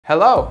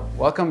Hello,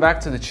 welcome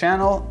back to the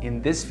channel.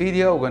 In this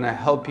video, we're gonna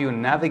help you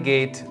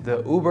navigate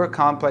the uber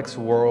complex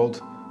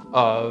world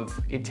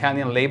of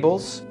Italian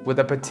labels with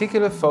a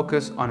particular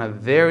focus on a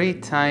very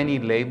tiny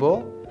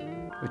label,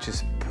 which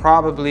is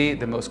probably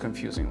the most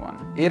confusing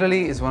one.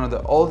 Italy is one of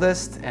the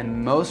oldest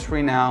and most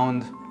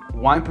renowned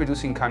wine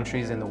producing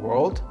countries in the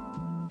world,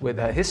 with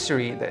a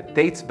history that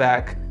dates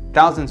back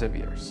thousands of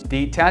years.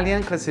 The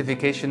Italian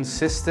classification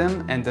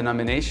system and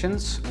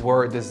denominations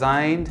were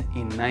designed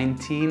in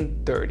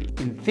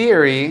 1930. In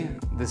theory,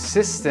 the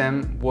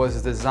system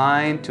was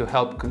designed to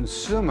help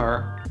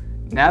consumer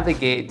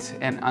navigate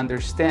and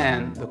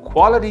understand the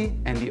quality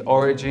and the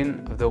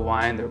origin of the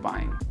wine they're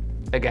buying.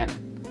 Again,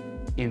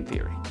 in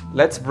theory.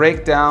 Let's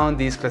break down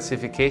these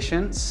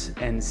classifications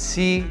and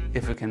see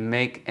if we can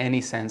make any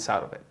sense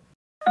out of it.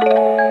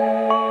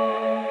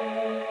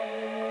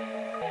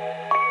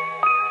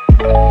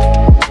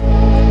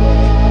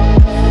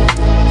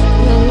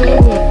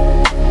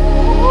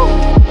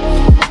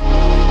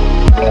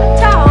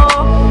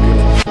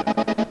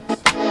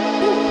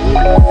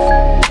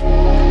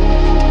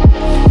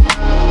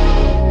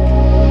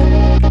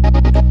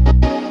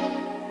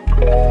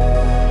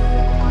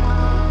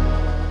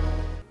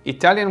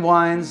 Italian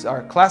wines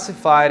are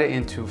classified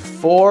into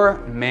four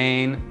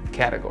main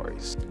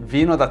categories: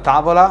 Vino da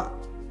tavola,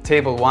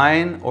 table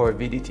wine or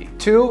VDT.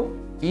 2.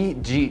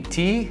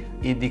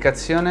 EGT,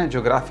 Indicazione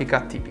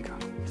Geografica Tipica.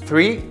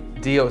 3.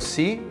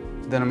 DOC,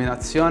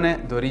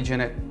 Denominazione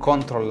d'origine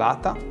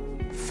controllata.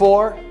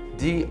 4.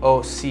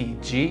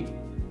 DOCG,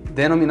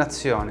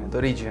 Denominazione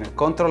d'origine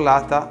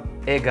controllata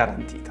e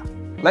garantita.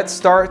 Let's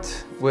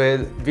start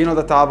with Vino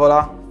da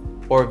tavola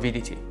or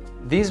VDT.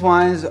 These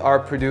wines are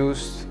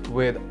produced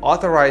with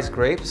authorized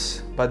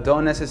grapes, but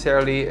don't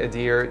necessarily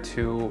adhere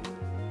to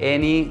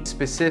any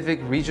specific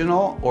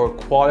regional or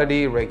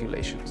quality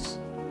regulations.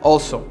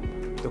 Also,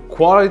 the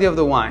quality of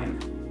the wine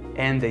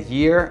and the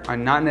year are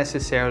not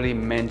necessarily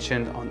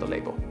mentioned on the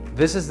label.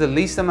 This is the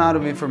least amount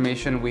of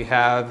information we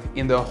have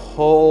in the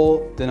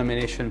whole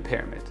denomination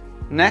pyramid.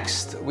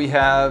 Next, we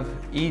have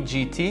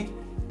EGT.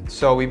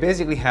 So we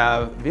basically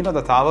have Vino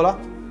da tavola,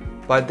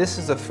 but this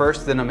is the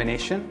first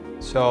denomination.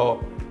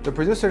 So the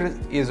producer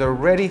is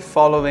already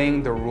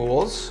following the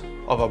rules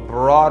of a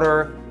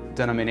broader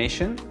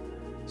denomination.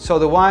 So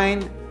the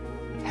wine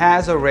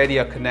has already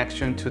a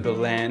connection to the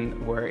land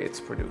where it's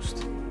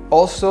produced.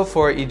 Also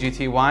for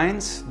EGT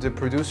wines, the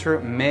producer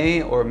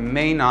may or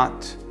may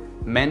not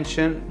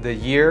mention the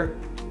year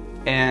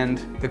and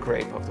the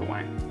grape of the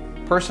wine.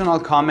 Personal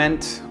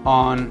comment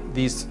on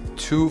these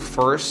two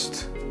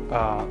first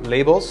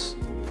labels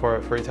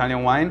for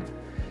Italian wine.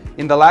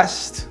 In the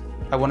last,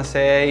 I want to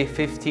say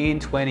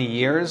 15-20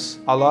 years,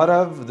 a lot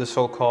of the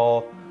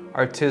so-called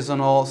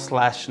artisanal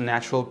 /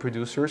 natural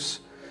producers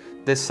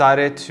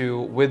decided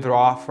to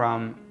withdraw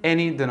from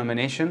any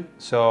denomination.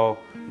 So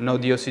no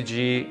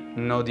DOCG,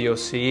 no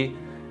DOC,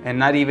 and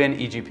not even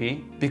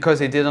EGP, because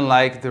they didn't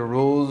like the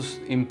rules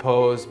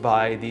imposed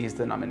by these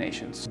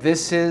denominations.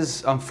 This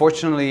is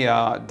unfortunately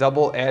a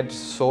double-edged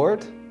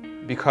sword,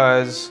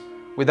 because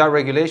without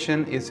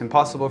regulation, it's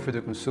impossible for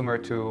the consumer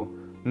to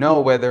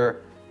know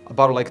whether a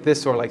bottle like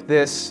this or like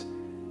this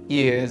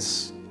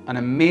is an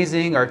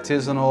amazing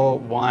artisanal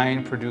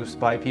wine produced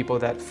by people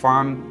that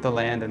farm the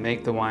land and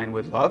make the wine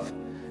with love,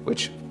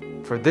 which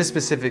for this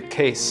specific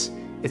case,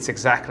 it's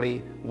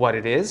exactly what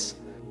it is.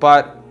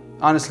 But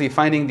honestly,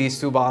 finding these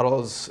two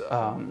bottles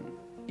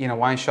in a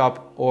wine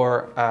shop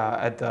or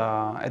at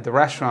the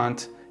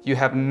restaurant, you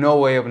have no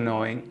way of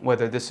knowing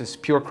whether this is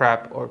pure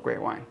crap or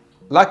great wine.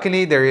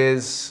 Luckily, there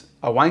is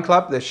a wine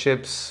club that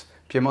ships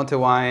Piemonte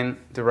wine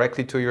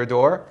directly to your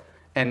door.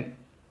 And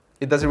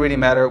it doesn't really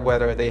matter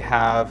whether they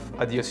have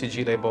a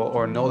DOCG label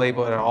or no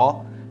label at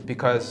all,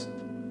 because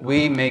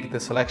we make the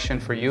selection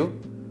for you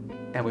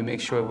and we make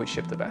sure we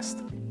ship the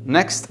best.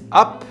 Next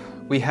up,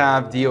 we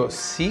have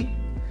DOC.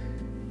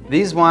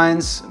 These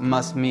wines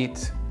must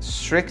meet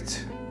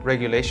strict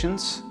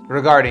regulations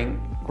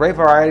regarding grape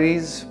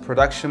varieties,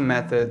 production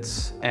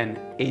methods, and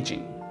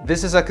aging.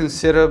 This is a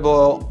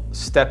considerable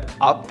step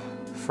up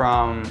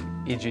from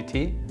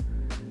EGT.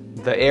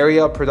 The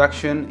area of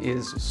production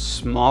is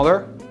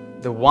smaller.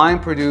 The wine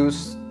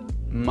produced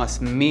must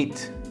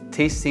meet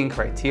tasting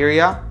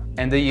criteria,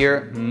 and the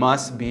year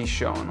must be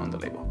shown on the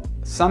label.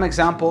 Some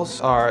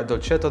examples are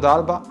Dolcetto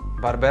d'Alba,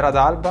 Barbera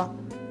d'Alba,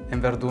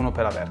 and Verduno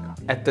per la Verga.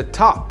 At the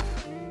top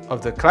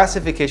of the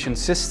classification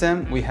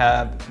system, we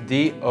have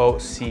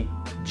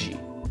DOCG.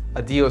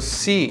 A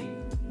DOC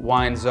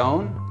wine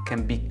zone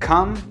can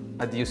become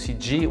a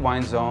DOCG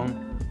wine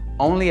zone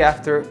only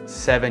after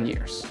 7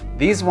 years.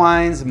 These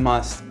wines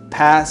must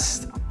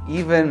pass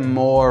even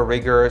more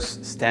rigorous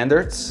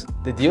standards.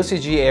 The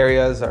DOCG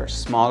areas are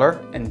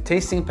smaller, and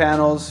tasting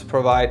panels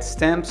provide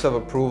stamps of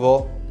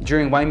approval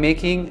during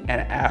winemaking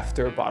and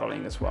after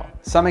bottling as well.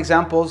 Some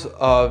examples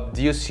of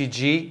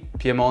DOCG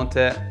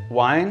Piemonte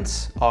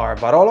wines are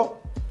Barolo,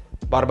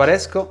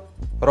 Barbaresco,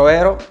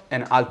 Roero,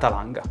 and Alta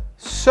Langhe.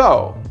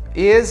 So,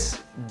 is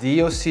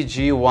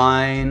DOCG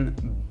wine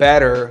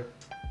better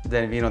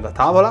than Vino da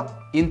Tavola?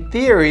 In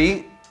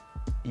theory,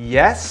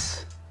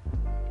 Yes,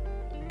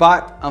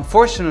 but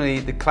unfortunately,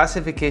 the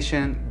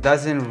classification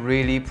doesn't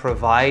really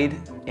provide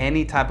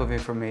any type of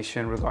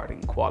information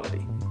regarding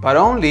quality, but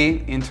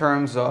only in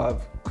terms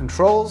of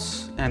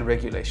controls and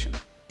regulation.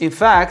 In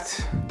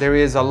fact, there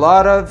is a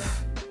lot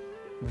of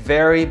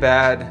very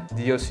bad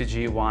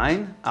DOCG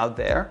wine out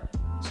there,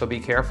 so be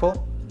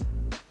careful.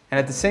 And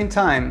at the same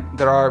time,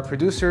 there are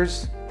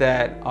producers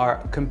that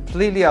are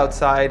completely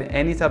outside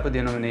any type of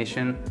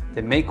denomination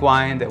that make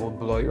wine that will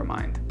blow your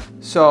mind.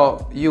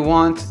 So you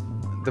want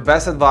the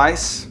best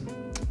advice,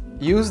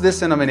 use this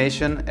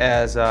denomination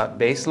as a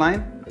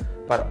baseline,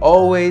 but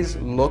always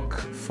look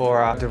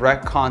for a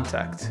direct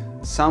contact.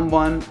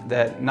 Someone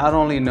that not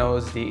only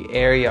knows the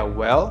area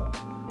well,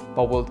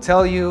 but will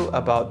tell you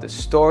about the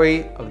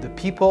story of the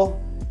people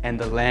and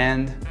the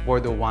land where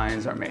the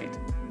wines are made.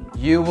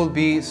 You will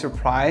be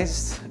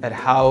surprised at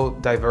how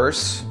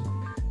diverse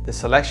the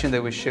selection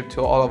that we ship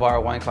to all of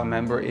our wine club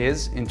members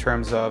is in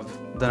terms of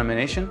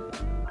denomination.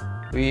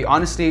 We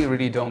honestly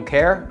really don't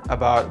care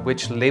about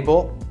which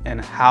label and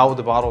how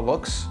the bottle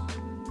looks.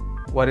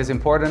 What is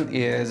important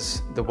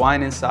is the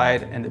wine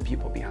inside and the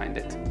people behind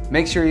it.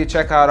 Make sure you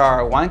check out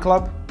our wine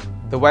club.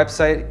 The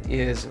website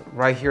is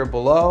right here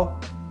below.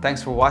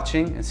 Thanks for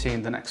watching and see you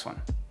in the next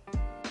one.